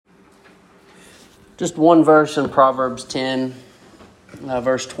Just one verse in Proverbs 10,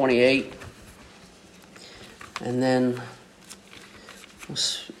 verse 28. And then we'll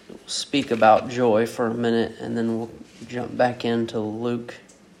speak about joy for a minute, and then we'll jump back into Luke.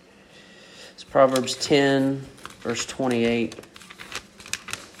 It's Proverbs 10, verse 28.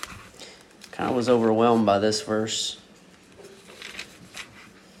 Kind of was overwhelmed by this verse.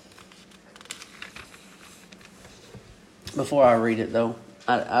 Before I read it, though,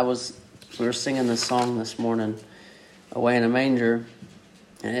 we were singing this song this morning, Away in a Manger,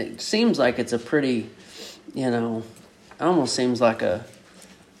 and it seems like it's a pretty, it almost seems like a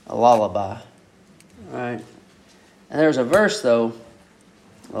lullaby, right? And there's a verse, though,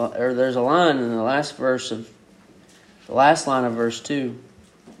 or there's a line in the last line of verse 2.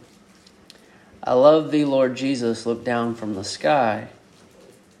 I love thee, Lord Jesus, look down from the sky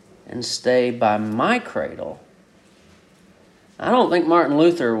and stay by my cradle. I don't think Martin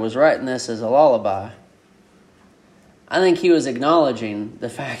Luther was writing this as a lullaby. I think he was acknowledging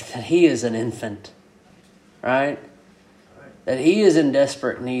the fact that he is an infant, right? That he is in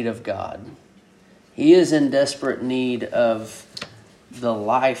desperate need of God. He is in desperate need of the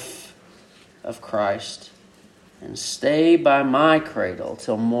life of Christ. And stay by my cradle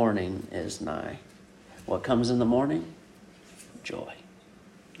till morning is nigh. What comes in the morning? Joy.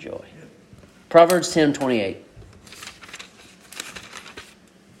 Joy. Proverbs 10:28.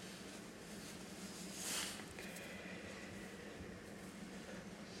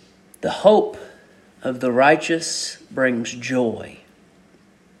 The hope of the righteous brings joy,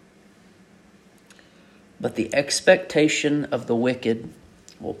 but the expectation of the wicked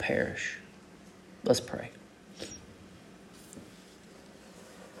will perish. Let's pray.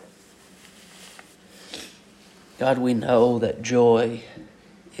 God, we know that joy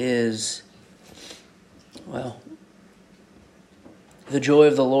is, the joy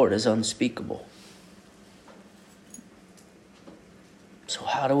of the Lord is unspeakable. So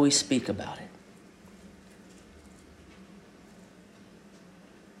how do we speak about it?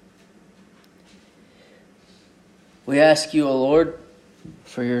 We ask you, O Lord,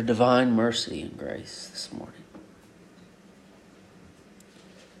 for your divine mercy and grace this morning.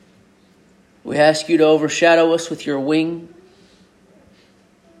 We ask you to overshadow us with your wing.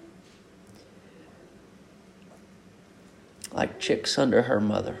 Like chicks under her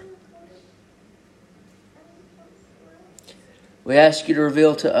mother. We ask you to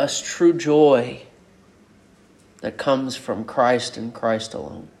reveal to us true joy that comes from Christ and Christ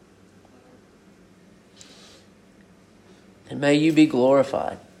alone. And may you be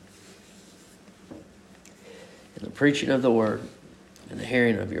glorified in the preaching of the word and the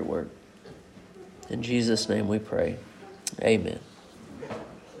hearing of your word. In Jesus' name we pray. Amen.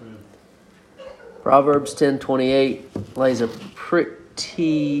 Proverbs 10:28 lays a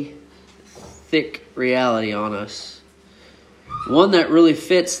pretty thick reality on us. One that really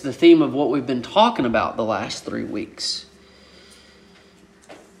fits the theme of what we've been talking about the last 3 weeks.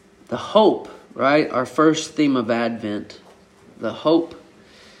 The hope, right? Our first theme of Advent. The hope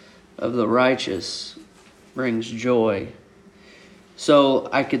of the righteous brings joy. So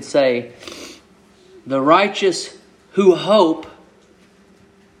I could say, the righteous who hope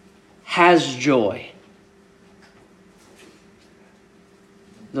has joy.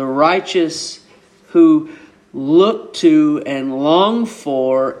 The righteous who look to and long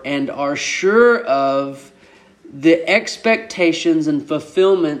for and are sure of the expectations and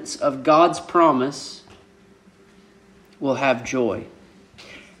fulfillments of God's promise will have joy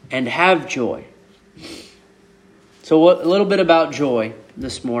and have joy. So a little bit about joy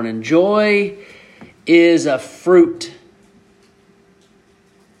this morning. Joy is a fruit.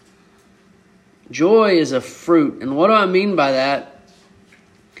 Joy is a fruit. And what do I mean by that?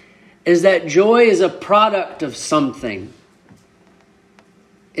 Is that joy is a product of something.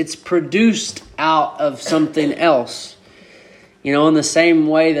 It's produced out of something else. In the same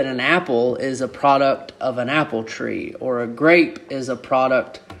way that an apple is a product of an apple tree, or a grape is a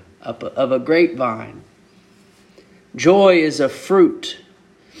product of a grapevine. Joy is a fruit.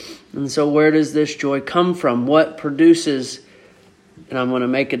 And so where does this joy come from? What produces, and I'm going to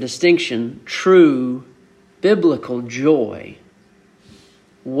make a distinction, true biblical joy?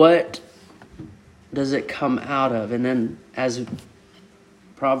 What does it come out of? And then as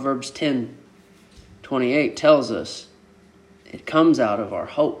Proverbs 10:28 tells us, it comes out of our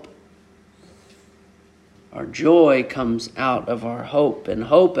hope. Our joy comes out of our hope. And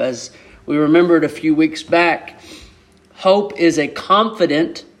hope, as we remembered a few weeks back, hope is a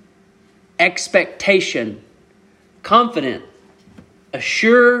confident expectation. Confident, a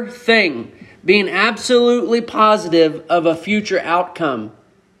sure thing, being absolutely positive of a future outcome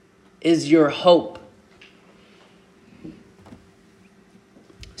is your hope.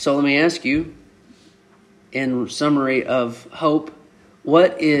 So let me ask you, in summary of hope,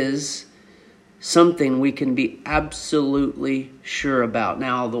 what is something we can be absolutely sure about?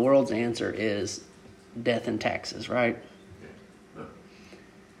 Now, the world's answer is death and taxes, right?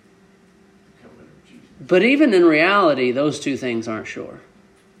 But even in reality, those two things aren't sure.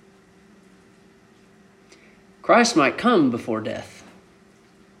 Christ might come before death.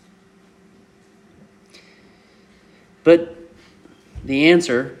 But the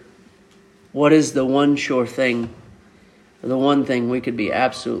answer, what is the one sure thing, or the one thing we could be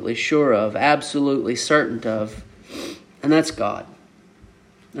absolutely sure of, absolutely certain of, and that's God.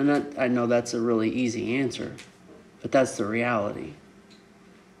 And I know that's a really easy answer, but that's the reality.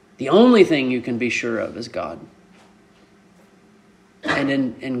 The only thing you can be sure of is God. And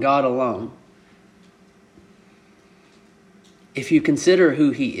in God alone. If you consider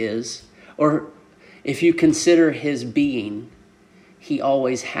who He is, or if you consider His being, He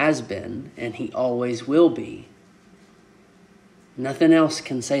always has been and He always will be. Nothing else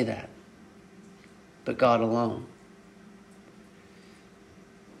can say that but God alone.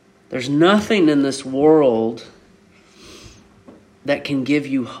 There's nothing in this world that can give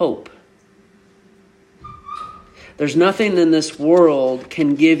you hope. There's nothing in this world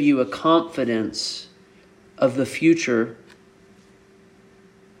can give you a confidence of the future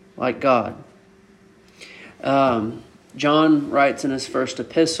like God. John writes in his first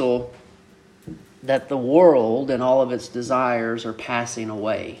epistle that the world and all of its desires are passing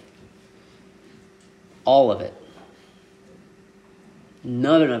away. All of it.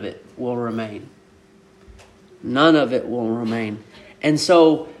 None of it will remain. None of it will remain. And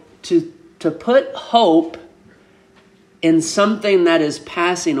so to put hope in something that is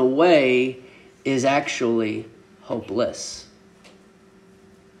passing away is actually hopeless.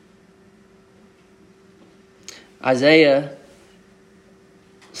 Isaiah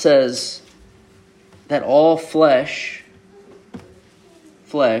says that all flesh,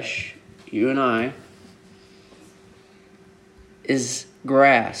 you and I, is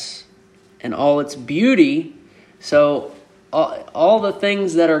grass, and all its beauty. So all the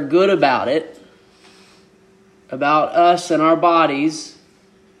things that are good about it, about us and our bodies,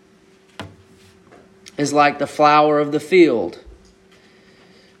 is like the flower of the field.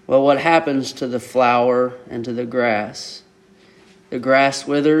 Well, what happens to the flower and to the grass? The grass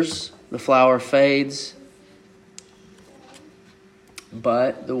withers, the flower fades,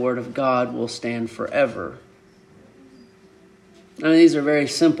 but the Word of God will stand forever. Now, these are very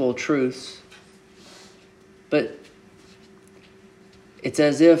simple truths, but it's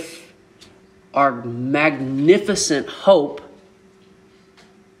as if our magnificent hope,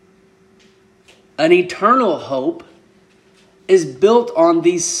 an eternal hope, is built on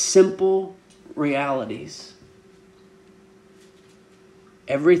these simple realities.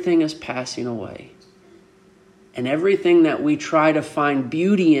 Everything is passing away. And everything that we try to find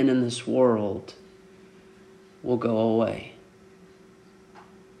beauty in this world will go away.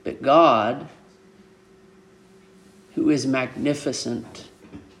 But God, who is magnificent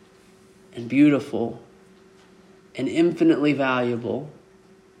and beautiful and infinitely valuable,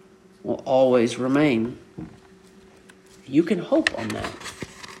 will always remain. You can hope on that.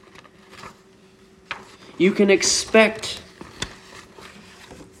 You can expect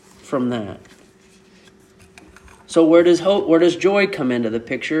from that. So where does joy come into the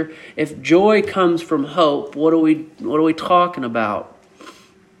picture? If joy comes from hope, what are we talking about?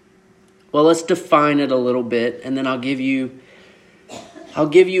 Well, let's define it a little bit, and then I'll give you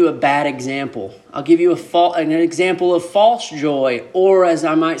a bad example. I'll give you an example of false joy, or as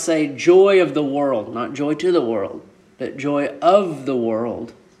I might say, joy of the world. Not joy to the world, but joy of the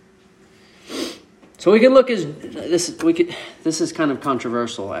world. So we can look as this. This is kind of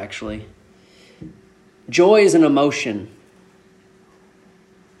controversial, actually. Joy is an emotion.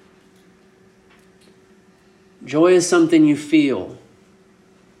 Joy is something you feel.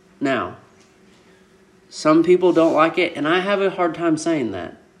 Now, some people don't like it, and I have a hard time saying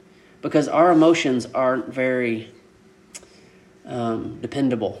that because our emotions aren't very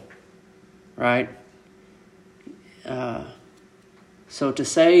dependable, right? So to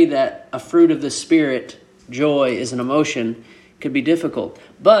say that a fruit of the Spirit, joy, is an emotion could be difficult.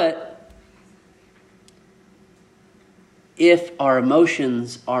 But if our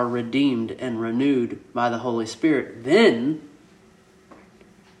emotions are redeemed and renewed by the Holy Spirit, then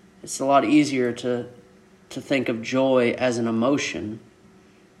it's a lot easier to think of joy as an emotion.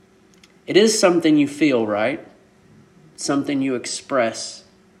 It is something you feel, right? Something you express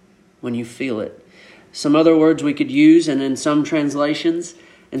when you feel it. Some other words we could use, and in some translations,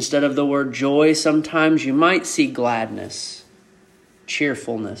 instead of the word joy, sometimes you might see gladness,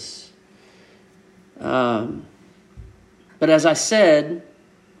 cheerfulness. But as I said,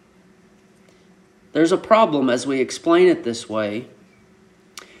 there's a problem as we explain it this way,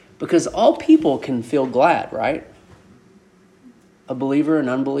 because all people can feel glad, right? A believer, an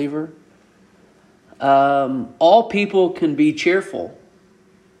unbeliever. All people can be cheerful.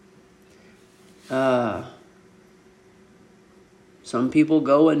 Some people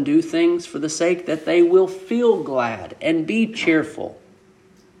go and do things for the sake that they will feel glad and be cheerful,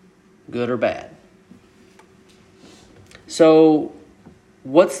 good or bad. So,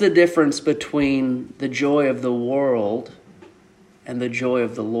 what's the difference between the joy of the world and the joy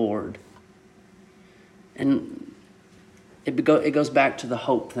of the Lord? And it goes back to the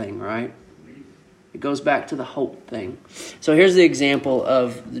hope thing, right? It goes back to the hope thing. So here's the example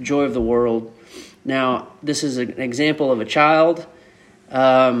of the joy of the world. Now, this is an example of a child.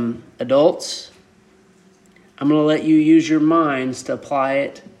 Adults, I'm going to let you use your minds to apply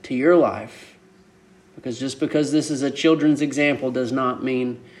it to your life. Because just because this is a children's example does not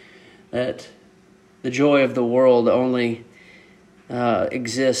mean that the joy of the world only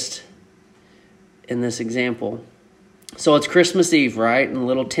exists in this example. So it's Christmas Eve, right? And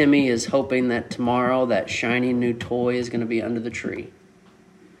little Timmy is hoping that tomorrow that shiny new toy is going to be under the tree.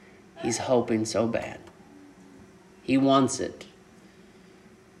 He's hoping so bad. He wants it.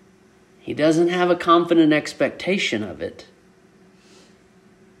 He doesn't have a confident expectation of it.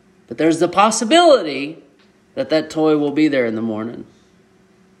 But there's the possibility that that toy will be there in the morning.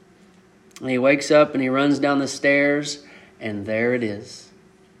 And he wakes up and he runs down the stairs, and there it is.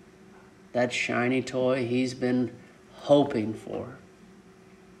 That shiny toy he's been hoping for.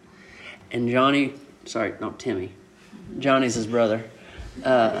 And Timmy. Johnny's his brother.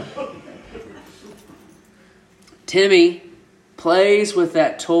 Timmy plays with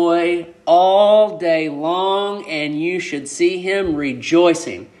that toy all day long, and you should see him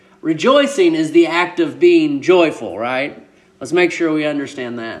rejoicing. Rejoicing is the act of being joyful, right? Let's make sure we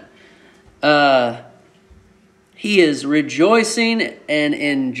understand that. He is rejoicing and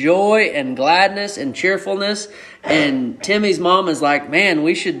in joy and gladness and cheerfulness. And Timmy's mom is like, man,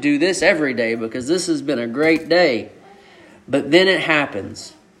 we should do this every day because this has been a great day. But then it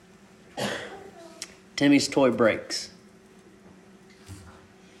happens. Timmy's toy breaks.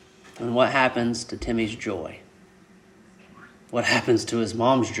 And what happens to Timmy's joy? What happens to his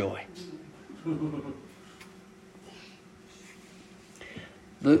mom's joy?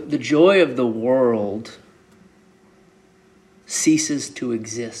 The joy of the world ceases to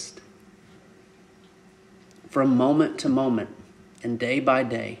exist. From moment to moment and day by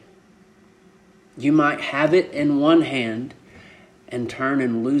day. You might have it in one hand and turn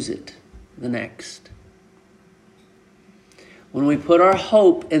and lose it the next. When we put our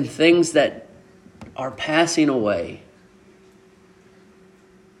hope in things that are passing away,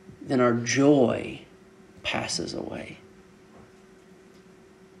 then our joy passes away.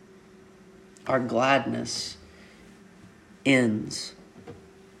 Our gladness ends.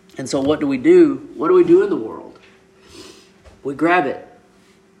 And so what do we do? What do we do in the world? We grab it.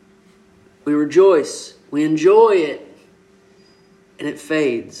 We rejoice. We enjoy it. And it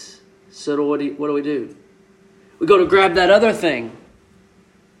fades. So what do we do? We go to grab that other thing.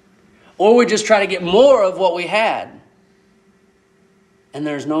 Or we just try to get more of what we had. And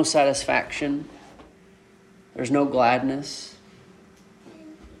there's no satisfaction. There's no gladness.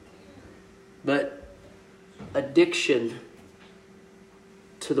 But addiction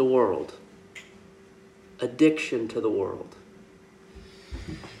to the world. Addiction to the world.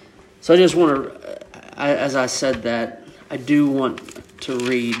 So I just want to, as I said that, I do want to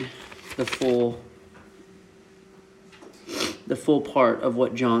read the full part of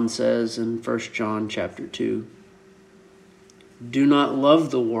what John says in 1 John chapter 2. Do not love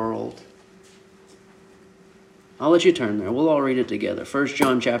the world. I'll let you turn there. We'll all read it together. 1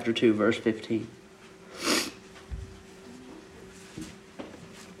 John chapter 2, verse 15.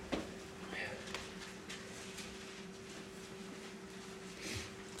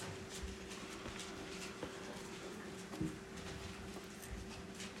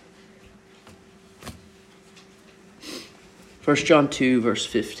 First John 2, verse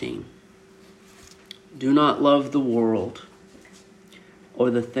 15. Do not love the world or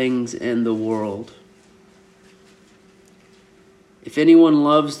the things in the world. If anyone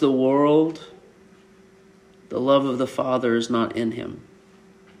loves the world, the love of the Father is not in him.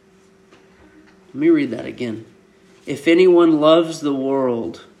 Let me read that again. If anyone loves the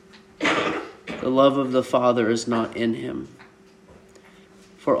world, the love of the Father is not in him.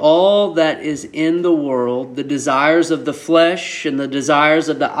 For all that is in the world, the desires of the flesh and the desires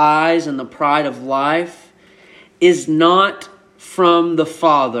of the eyes and the pride of life, is not from the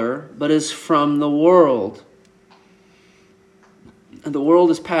Father, but is from the world. And the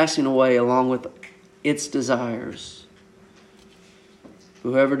world is passing away along with its desires.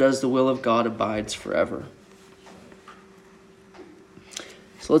 Whoever does the will of God abides forever.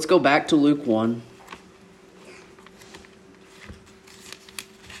 So let's go back to Luke 1.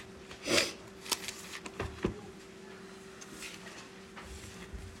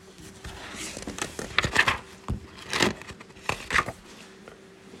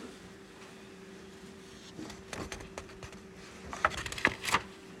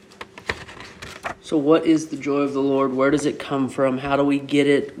 So what is the joy of the Lord? Where does it come from? How do we get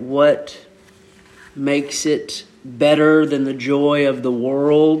it? What makes it better than the joy of the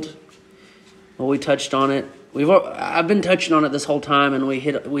world? Well, we touched on it. I've been touching on it this whole time, and we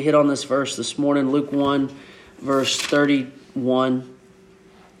hit on this verse this morning, Luke 1, verse 31.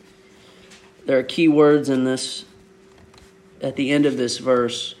 There are key words in this at the end of this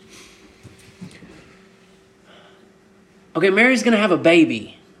verse. Okay, Mary's going to have a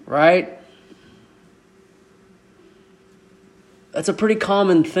baby, right? That's a pretty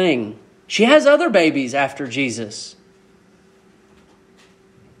common thing. She has other babies after Jesus.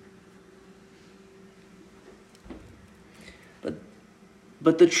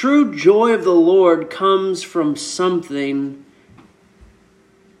 But the true joy of the Lord comes from something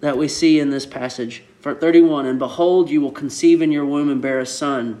that we see in this passage. For 31, and behold, you will conceive in your womb and bear a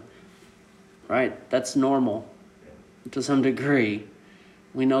son. Right? That's normal to some degree.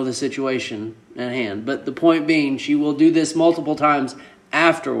 We know the situation at hand. But the point being, she will do this multiple times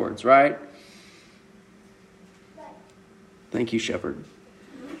afterwards, right? Thank you, Shepherd.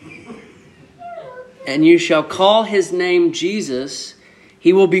 And you shall call his name Jesus.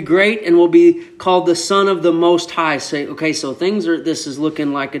 He will be great and will be called the Son of the Most High. Say, okay, so this is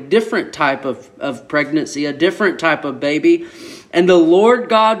looking like a different type of pregnancy, a different type of baby. And the Lord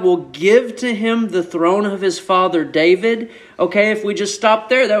God will give to him the throne of his father David. Okay, if we just stop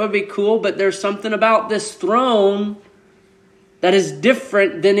there, that would be cool. But there's something about this throne that is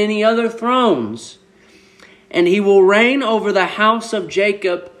different than any other thrones. And he will reign over the house of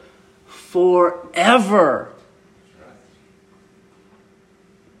Jacob forever.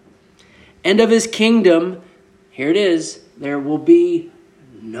 And of his kingdom, here it is, there will be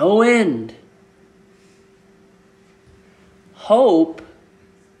no end. Hope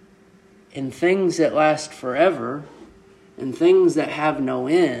in things that last forever and things that have no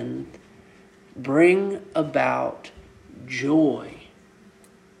end bring about joy.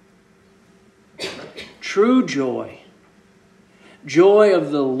 True joy. Joy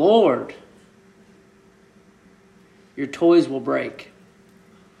of the Lord. Your toys will break.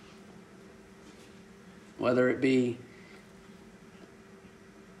 Whether it be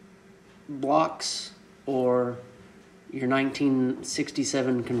blocks or your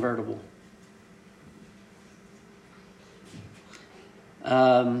 1967 convertible.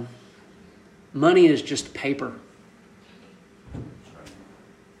 Money is just paper.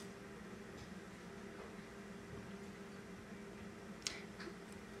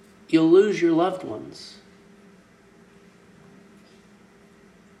 You'll lose your loved ones.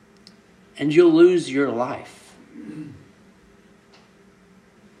 And you'll lose your life. And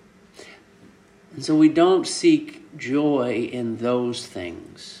so we don't seek joy in those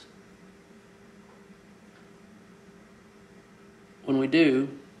things. When we do,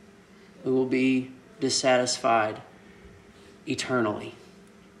 we will be dissatisfied eternally.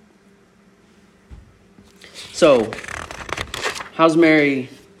 So, how's Mary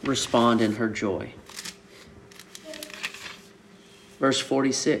respond in her joy? Verse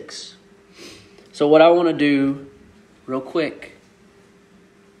 46. So what I want to do real quick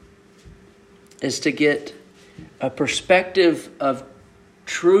is to get a perspective of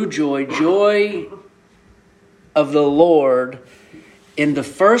true joy, joy of the Lord in the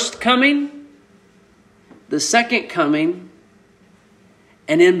first coming, the second coming,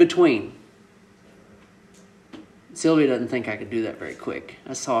 and in between. Sylvia doesn't think I could do that very quick.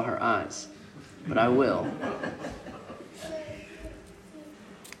 I saw her eyes, but I will.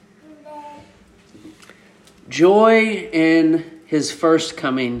 Joy in his first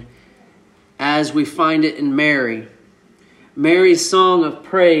coming as we find it in Mary. Mary's song of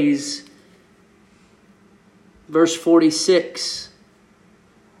praise, verse 46.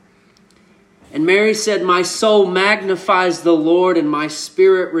 And Mary said, my soul magnifies the Lord, and my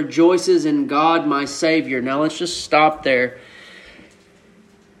spirit rejoices in God my Savior. Now let's just stop there.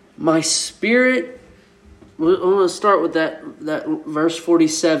 My spirit, I'm going to start with that verse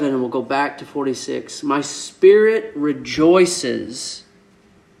 47, and we'll go back to 46. My spirit rejoices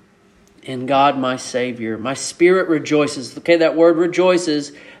in God my Savior. My spirit rejoices. Okay, that word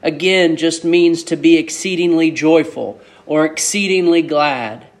rejoices, again, just means to be exceedingly joyful or exceedingly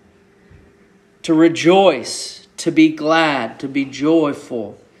glad. To rejoice, to be glad, to be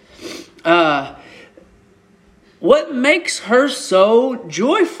joyful. What makes her so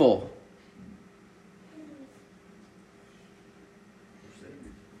joyful?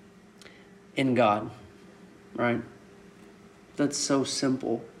 In God, right? That's so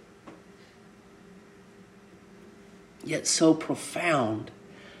simple, yet so profound.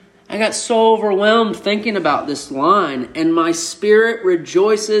 I got so overwhelmed thinking about this line, and my spirit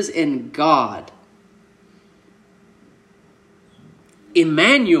rejoices in God.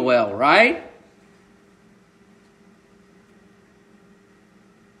 Emmanuel, right?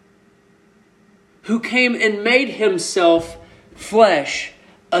 Who came and made himself flesh,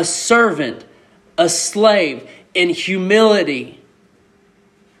 a servant, a slave, in humility.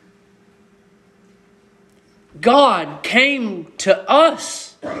 God came to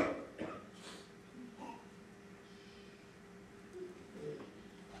us.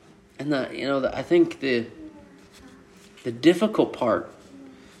 And I think the difficult part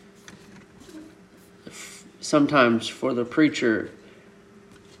sometimes for the preacher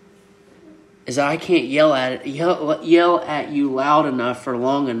is I can't yell at you loud enough or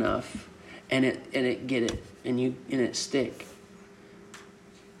long enough, and it get it and it stick.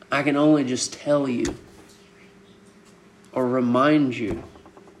 I can only just tell you or remind you,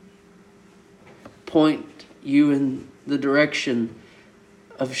 point you in the direction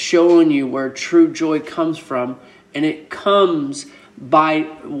of showing you where true joy comes from, and it comes by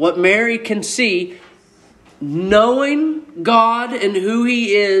what Mary can see, knowing God and who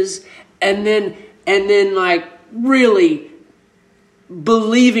He is, and then like really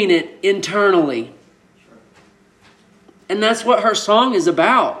believing it internally. And that's what her song is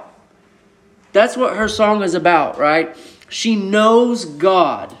about. That's what her song is about, right? She knows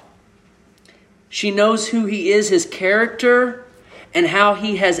God. She knows who He is, His character, and how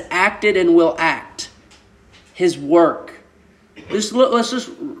He has acted and will act. His work. Let's just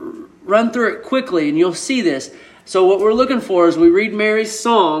run through it quickly and you'll see this. So what we're looking for as we read Mary's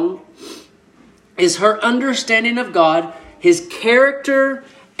song is her understanding of God, His character,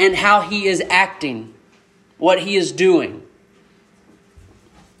 and how He is acting, what He is doing.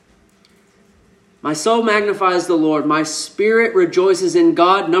 My soul magnifies the Lord. My spirit rejoices in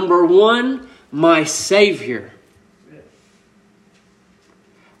God. Number one, my Savior.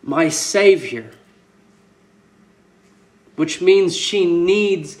 My Savior. Which means she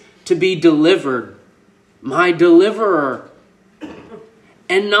needs to be delivered. My deliverer.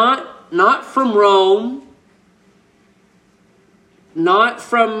 And not from Rome. Not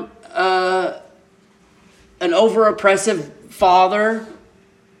from an over-oppressive father.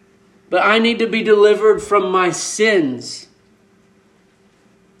 But I need to be delivered from my sins.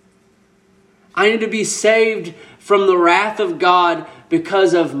 I need to be saved from the wrath of God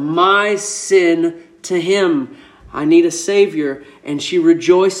because of my sin to Him. I need a Savior, and she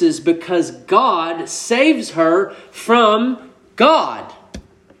rejoices because God saves her from God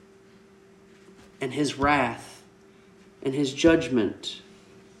and His wrath and His judgment.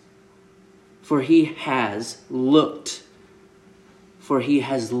 For He has looked.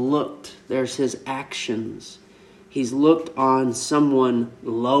 There's His actions. He's looked on someone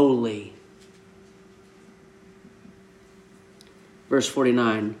lowly. Verse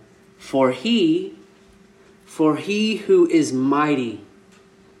 49. For he who is mighty,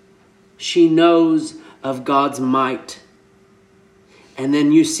 she knows of God's might. And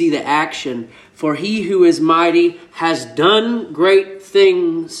then you see the action. For he who is mighty has done great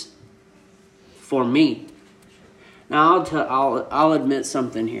things for me. Now I'll admit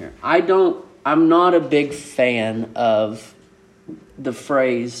something here. I'm not a big fan of the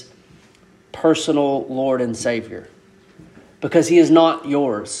phrase personal Lord and Savior, because He is not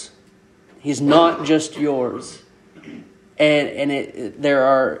yours. He's not just yours. And there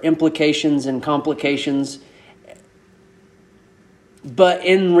are implications and complications. But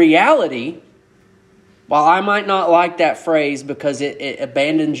in reality, while I might not like that phrase because it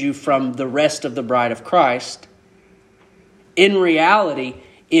abandons you from the rest of the bride of Christ, in reality,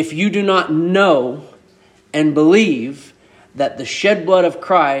 if you do not know and believe that the shed blood of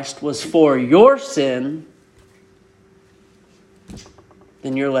Christ was for your sin,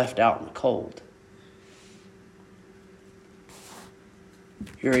 then you're left out in the cold.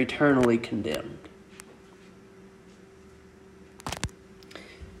 You're eternally condemned.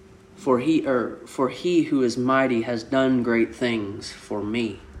 For he who is mighty has done great things for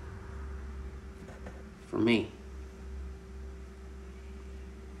me. For me.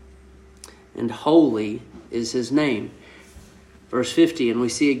 and holy is his name. Verse 50, and we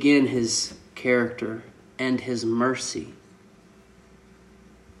see again his character, and his mercy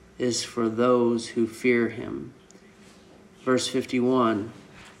is for those who fear him. Verse 51,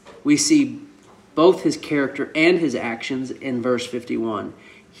 we see both his character and his actions in verse 51.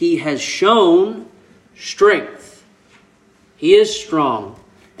 He has shown strength. He is strong,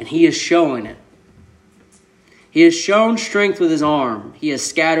 and he is showing it. He has shown strength with his arm. He has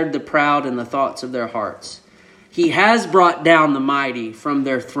scattered the proud in the thoughts of their hearts. He has brought down the mighty from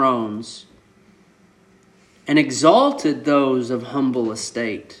their thrones and exalted those of humble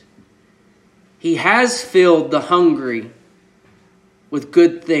estate. He has filled the hungry with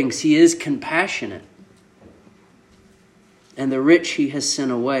good things. He is compassionate. And the rich he has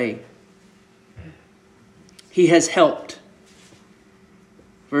sent away. He has helped.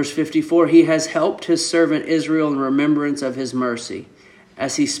 Verse 54, he has helped his servant Israel in remembrance of his mercy,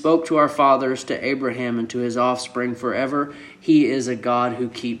 as he spoke to our fathers, to Abraham, and to his offspring forever. He is a God who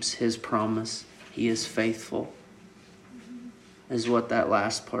keeps his promise. He is faithful, is what that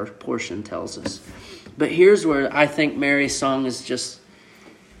last portion tells us. But here's where I think Mary's song is just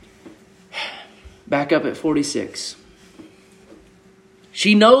back up at 46.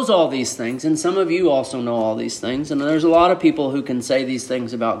 She knows all these things, and some of you also know all these things, and there's a lot of people who can say these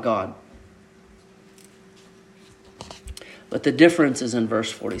things about God. But the difference is in verse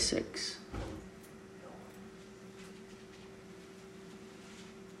 46.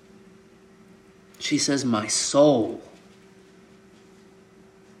 She says, my soul.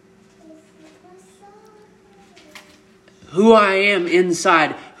 Who I am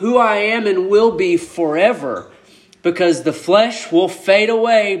inside, who I am and will be forever. Because the flesh will fade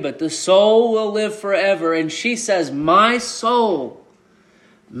away, but the soul will live forever. And she says, my soul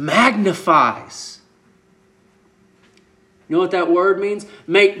magnifies. You know what that word means?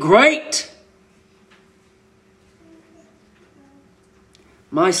 Make great.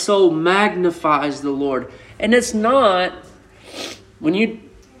 My soul magnifies the Lord. And it's not, when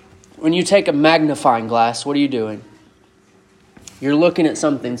you take a magnifying glass, what are you doing? You're looking at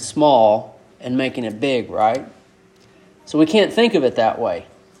something small and making it big, right? So we can't think of it that way.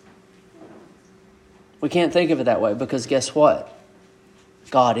 We can't think of it that way because guess what?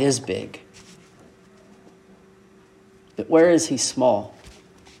 God is big. But where is he small?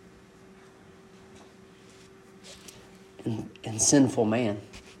 In sinful man.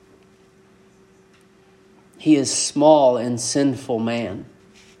 He is small in sinful man.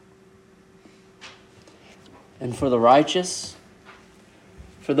 And for the righteous,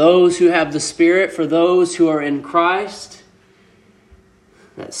 for those who have the Spirit, for those who are in Christ,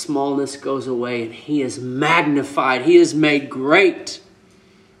 that smallness goes away and he is magnified. He is made great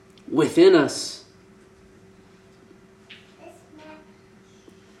within us.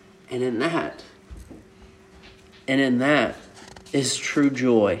 And in that is true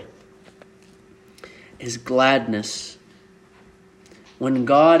joy, is gladness. When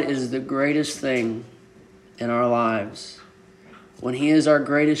God is the greatest thing in our lives, when he is our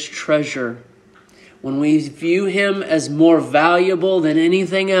greatest treasure, when we view him as more valuable than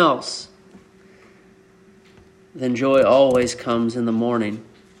anything else, then joy always comes in the morning.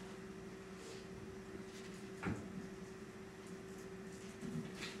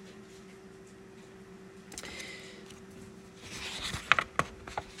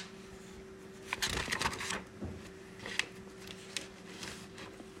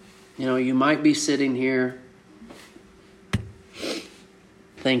 You know, you might be sitting here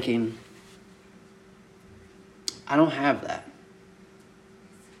thinking, I don't have that.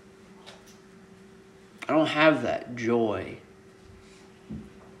 I don't have that joy.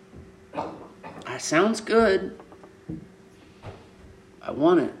 That sounds good. I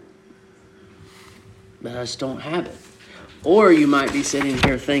want it. But I just don't have it. Or you might be sitting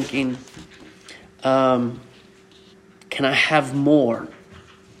here thinking, can I have more?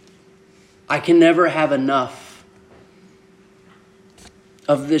 I can never have enough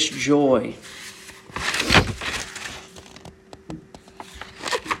of this joy.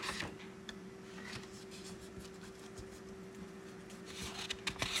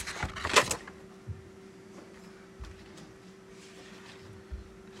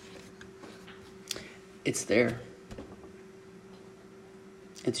 It's there.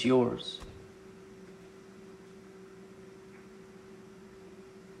 It's yours.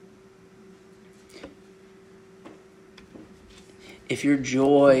 If your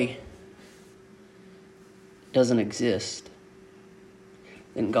joy doesn't exist,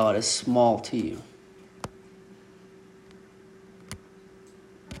 then God is small to you.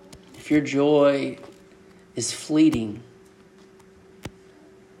 If your joy is fleeting,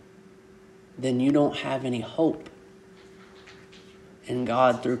 then you don't have any hope in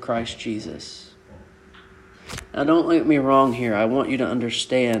God through Christ Jesus. Now, don't get me wrong here. I want you to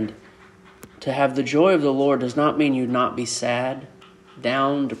understand, to have the joy of the Lord does not mean you not be sad,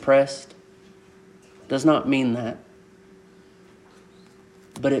 down, depressed. Does not mean that.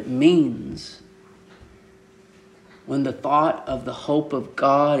 But it means when the thought of the hope of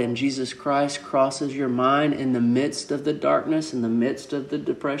God and Jesus Christ crosses your mind in the midst of the darkness, in the midst of the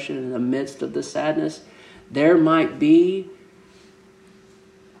depression, in the midst of the sadness, there might be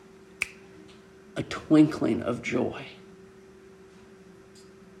a twinkling of joy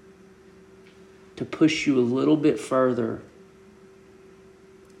to push you a little bit further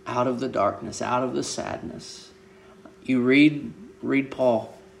out of the darkness, out of the sadness. You read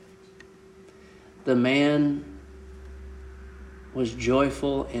Paul. The man was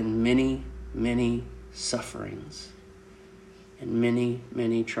joyful in many, many sufferings and many,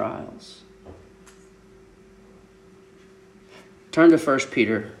 many trials. Turn to 1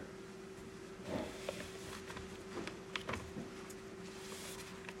 Peter.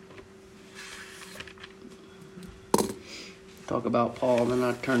 Talk about Paul, then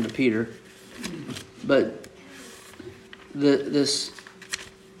I turn to Peter. But this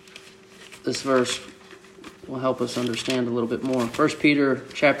verse will help us understand a little bit more. 1 Peter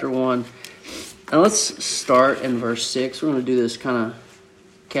chapter 1. And let's start in verse 6. We're going to do this kind of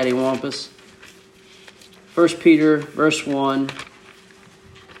cattywampus. 1 Peter verse 1.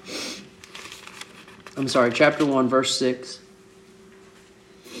 Chapter 1, verse 6.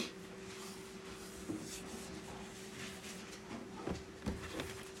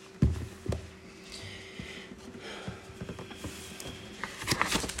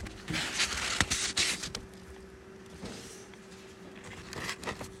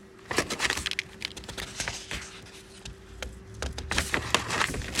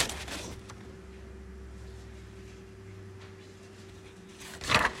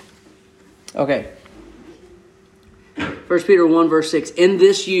 Okay. 1 Peter 1 verse 6, in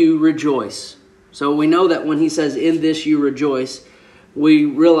this you rejoice. So we know that when he says, in this you rejoice, we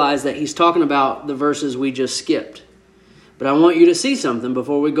realize that he's talking about the verses we just skipped. But I want you to see something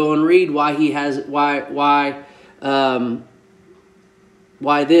before we go and read why we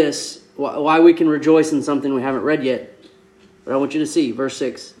can rejoice in something we haven't read yet. But I want you to see, verse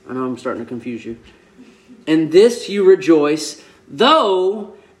 6. I know I'm starting to confuse you. In this you rejoice,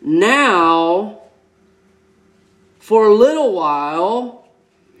 though now, for a little while,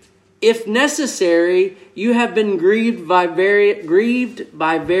 if necessary, you have been grieved by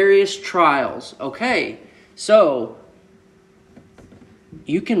various trials. Okay, so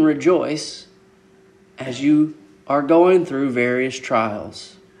you can rejoice as you are going through various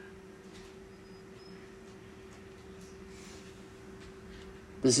trials.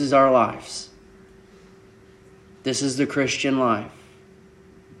 This is our lives. This is the Christian life.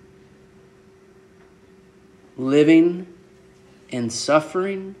 Living in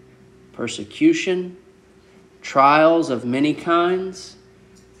suffering, persecution, trials of many kinds,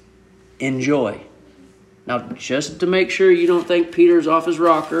 in joy. Now, just to make sure you don't think Peter's off his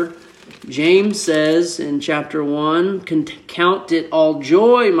rocker, James says in chapter 1, count it all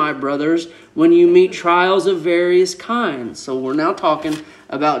joy, my brothers, when you meet trials of various kinds. So we're now talking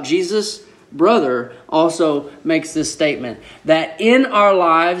about Jesus' brother also makes this statement, that in our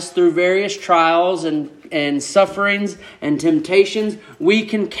lives, through various trials and sufferings and temptations, we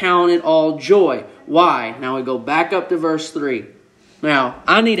can count it all joy. Why? Now we go back up to verse 3. Now,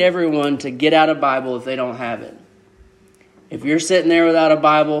 I need everyone to get out a Bible if they don't have it. If you're sitting there without a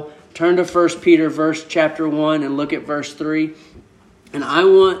Bible, turn to 1 Peter chapter 1 and look at verse 3. And I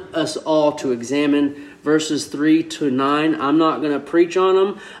want us all to examine verses 3 to 9. I'm not going to preach on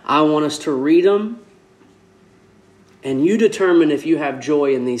them. I want us to read them. And you determine if you have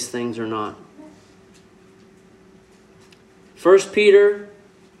joy in these things or not. 1 Peter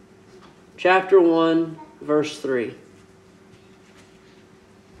chapter 1, verse 3.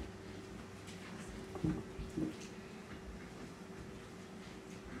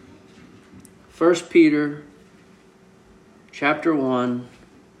 First Peter chapter 1,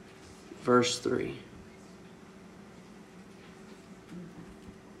 verse 3.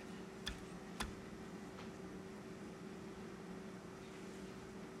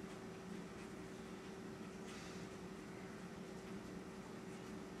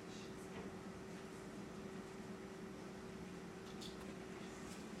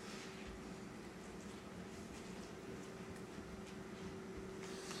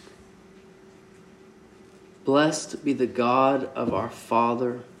 Blessed be the God of our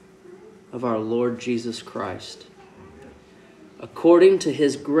Father, of our Lord Jesus Christ. according to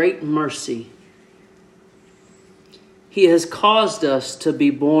His great mercy, He has caused us to be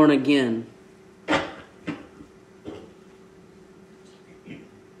born again.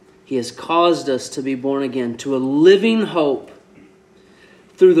 He has caused us to be born again to a living hope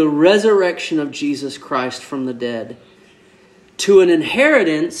through the resurrection of Jesus Christ from the dead, to an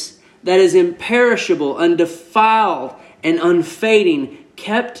inheritance that is imperishable, undefiled, and unfading,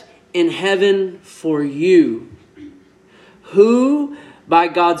 kept in heaven for you, who by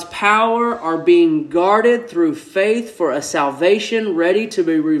God's power are being guarded through faith for a salvation ready to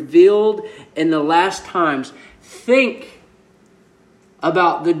be revealed in the last times. Think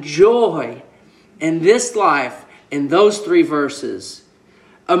about the joy in this life in those 3 verses.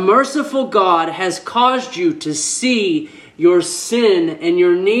 A merciful God has caused you to see your sin and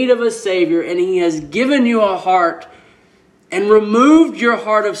your need of a Savior, and He has given you a heart and removed your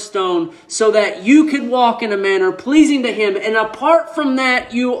heart of stone so that you could walk in a manner pleasing to Him. And apart from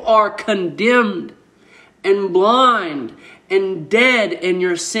that, you are condemned and blind and dead in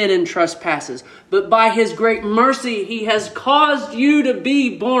your sin and trespasses. But by His great mercy, He has caused you to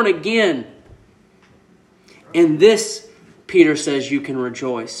be born again. In this, Peter says, you can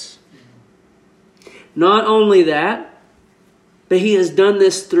rejoice. Not only that, but He has done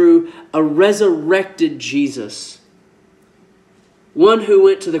this through a resurrected Jesus. One who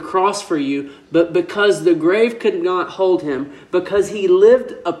went to the cross for you, but because the grave could not hold Him, because He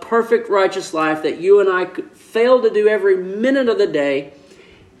lived a perfect righteous life that you and I fail to do every minute of the day,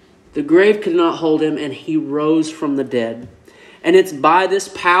 the grave could not hold Him, and He rose from the dead. And it's by this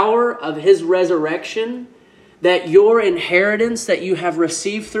power of His resurrection that your inheritance that you have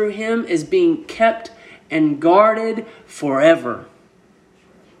received through Him is being kept and guarded forever.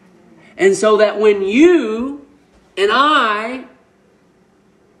 And so that when you and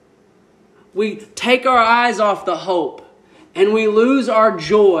we take our eyes off the hope and we lose our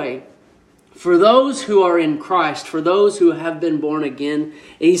joy for those who are in Christ, for those who have been born again,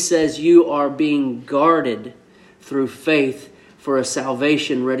 He says you are being guarded through faith for a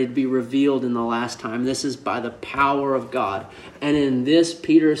salvation ready to be revealed in the last time. This is by the power of God. And in this,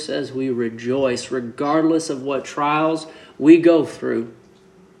 Peter says we rejoice regardless of what trials we go through.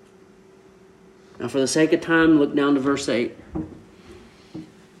 Now, for the sake of time, look down to verse 8.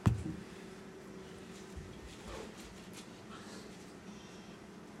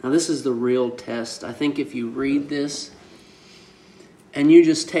 Now, this is the real test. I think if you read this and you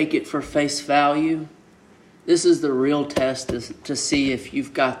just take it for face value, this is the real test to see if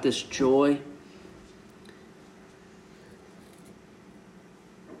you've got this joy.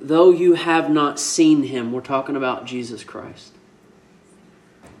 Though you have not seen Him, we're talking about Jesus Christ.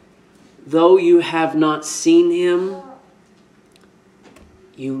 Though you have not seen Him,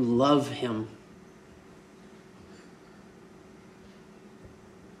 you love Him.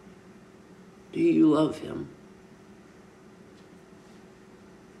 Do you love Him?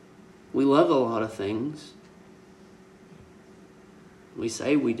 We love a lot of things. We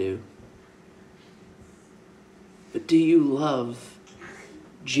say we do. But do you love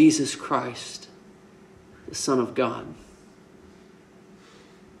Jesus Christ, the Son of God?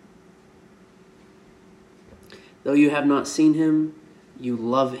 Though you have not seen Him, you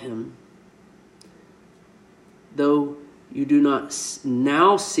love Him. Though you do not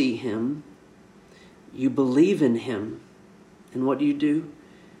now see Him, you believe in Him. And what do?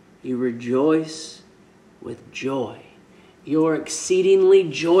 You rejoice with joy. You're exceedingly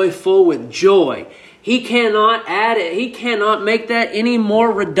joyful with joy. He cannot add it. He cannot make that any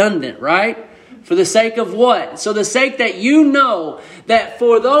more redundant, right? For the sake of what? So the sake that you know that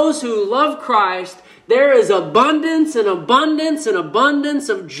for those who love Christ, there is abundance and abundance and abundance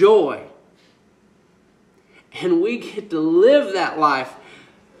of joy. And we get to live that life.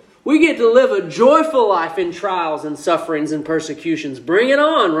 We get to live a joyful life in trials and sufferings and persecutions. Bring it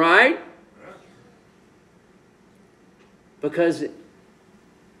on, right? Because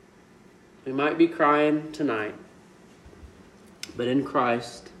we might be crying tonight, but in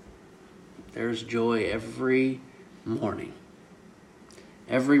Christ, there's joy every morning.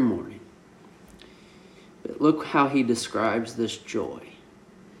 Every morning. But look how he describes this joy.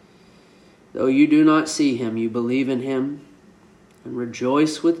 Though you do not see Him, you believe in Him and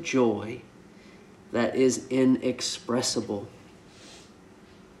rejoice with joy that is inexpressible.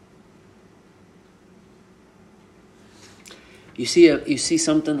 You see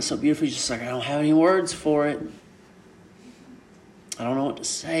something so beautiful, you're just like, I don't have any words for it. I don't know what to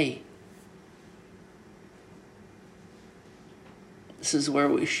say. This is where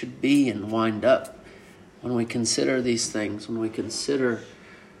we should be and wind up when we consider these things, when we consider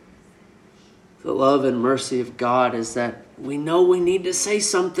the love and mercy of God, is that we know we need to say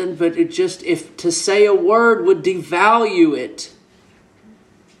something, but if to say a word would devalue it.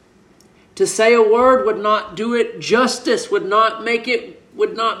 To say a word would not do it justice, would not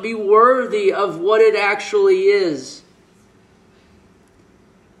be worthy of what it actually is.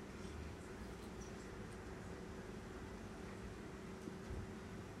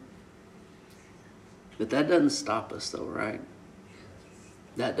 But that doesn't stop us though, right?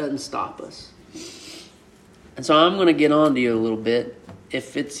 That doesn't stop us. And so I'm going to get on to you a little bit.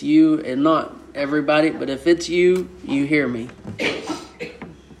 If it's you, and not everybody, but if it's you, you hear me.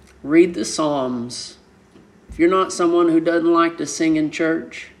 Read the Psalms. If you're not someone who doesn't like to sing in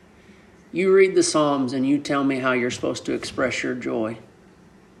church, you read the Psalms and you tell me how you're supposed to express your joy.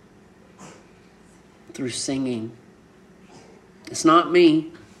 Through singing. It's not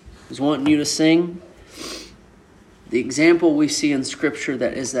me who's wanting you to sing. The example we see in Scripture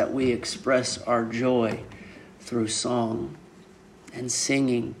that we express our joy through song and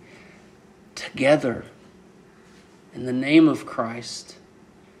singing together in the name of Christ.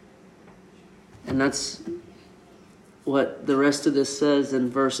 And that's what the rest of this says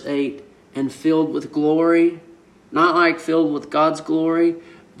in verse 8. And filled with glory, not like filled with God's glory,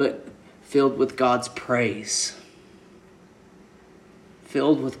 but filled with God's praise.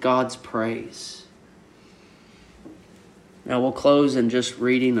 Filled with God's praise. Now we'll close in just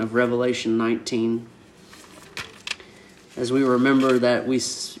reading of Revelation 19. As we remember that we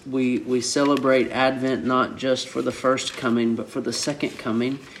celebrate Advent not just for the first coming, but for the second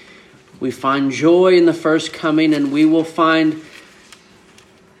coming. We find joy in the first coming, and we will find,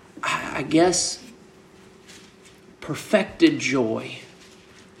 I guess, perfected joy.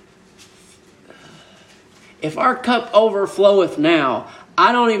 If our cup overfloweth now,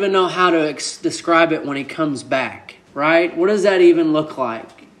 I don't even know how to describe it when he comes back, right? What does that even look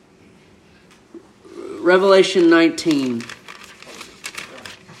like? Revelation 19.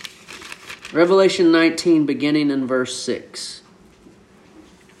 Revelation 19, beginning in verse 6.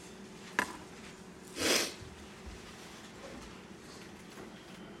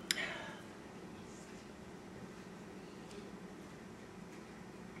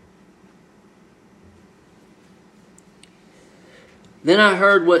 Then I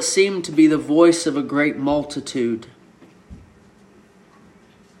heard what seemed to be the voice of a great multitude.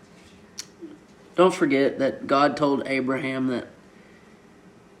 Don't forget that God told Abraham that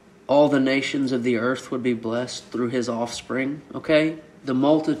all the nations of the earth would be blessed through his offspring. Okay? The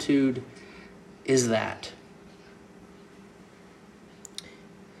multitude is that.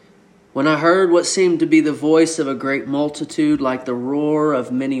 When I heard what seemed to be the voice of a great multitude, like the roar of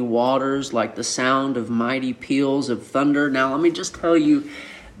many waters, like the sound of mighty peals of thunder. Now, let me just tell you,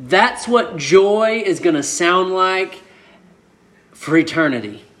 that's what joy is going to sound like for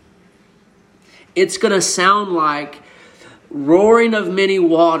eternity. It's going to sound like roaring of many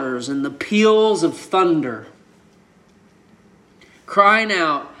waters and the peals of thunder. Crying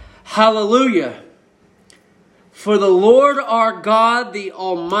out, hallelujah! For the Lord our God, the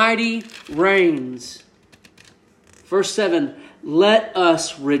Almighty, reigns. Verse 7, let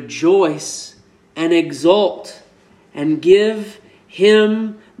us rejoice and exult and give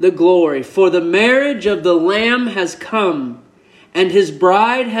him the glory. For the marriage of the Lamb has come, and his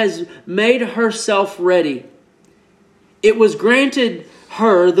bride has made herself ready. It was granted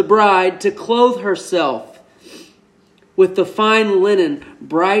her, the bride, to clothe herself with the fine linen,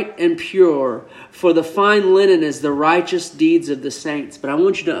 bright and pure. For the fine linen is the righteous deeds of the saints. But I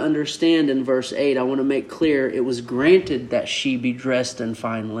want you to understand in verse 8, I want to make clear, it was granted that she be dressed in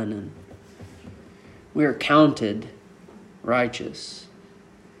fine linen. We are counted righteous.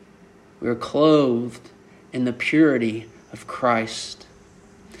 We are clothed in the purity of Christ.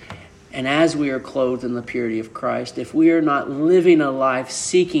 And as we are clothed in the purity of Christ, if we are not living a life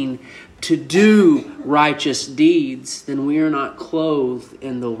seeking to do righteous deeds, then we are not clothed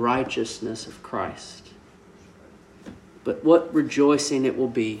in the righteousness of Christ. But what rejoicing it will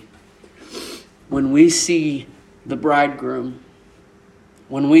be when we see the bridegroom,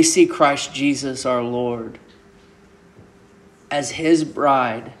 when we see Christ Jesus our Lord as his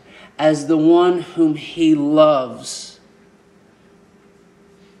bride, as the one whom he loves.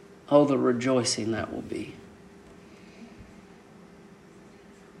 Oh, the rejoicing that will be.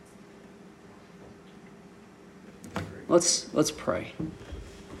 Let's pray.